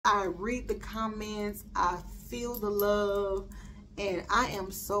I read the comments, I feel the love, and I am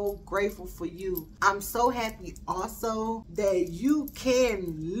so grateful for you. I'm so happy also that you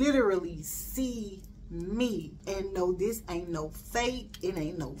can literally see me and know this ain't no fake, it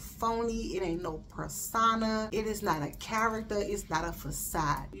ain't no phony, it ain't no persona, it is not a character, it's not a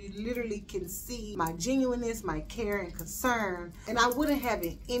facade. You literally can see my genuineness, my care and concern, and I wouldn't have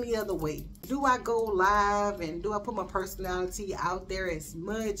it any other way. Do I go live and do I put my personality out there as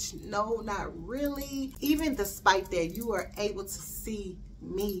much? No, not really. Even despite that, you are able to see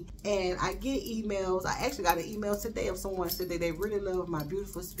me. And I get emails. I actually got an email today of someone said that they really love my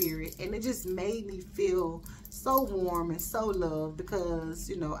beautiful spirit, and it just made me feel so warm and so loved, because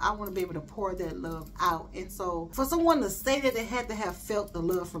you know, I want to be able to pour that love out. And so for someone to say that, they had to have felt the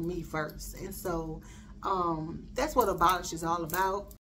love from me first. And so that's what Abolish is all about.